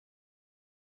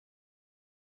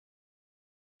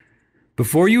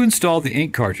Before you install the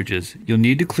ink cartridges, you'll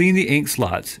need to clean the ink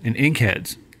slots and ink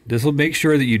heads. This will make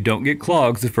sure that you don't get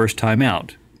clogs the first time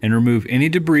out, and remove any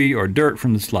debris or dirt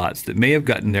from the slots that may have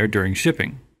gotten there during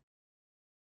shipping.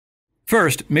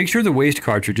 First, make sure the waste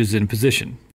cartridge is in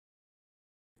position.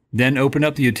 Then open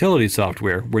up the utility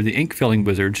software where the ink filling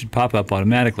wizard should pop up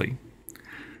automatically.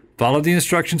 Follow the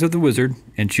instructions of the wizard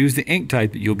and choose the ink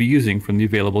type that you'll be using from the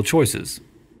available choices.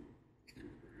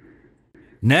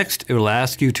 Next, it will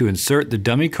ask you to insert the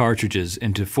dummy cartridges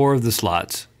into 4 of the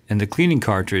slots and the cleaning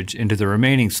cartridge into the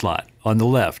remaining slot on the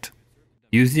left.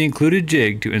 Use the included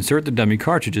jig to insert the dummy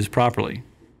cartridges properly.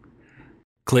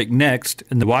 Click Next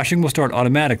and the washing will start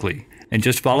automatically, and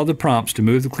just follow the prompts to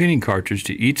move the cleaning cartridge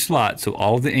to each slot so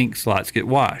all of the ink slots get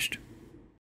washed.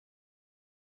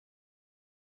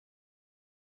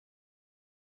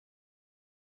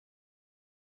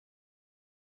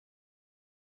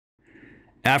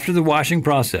 After the washing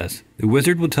process, the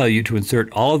wizard will tell you to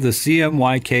insert all of the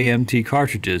CMYK-MT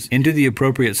cartridges into the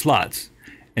appropriate slots,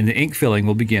 and the ink filling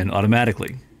will begin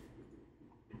automatically.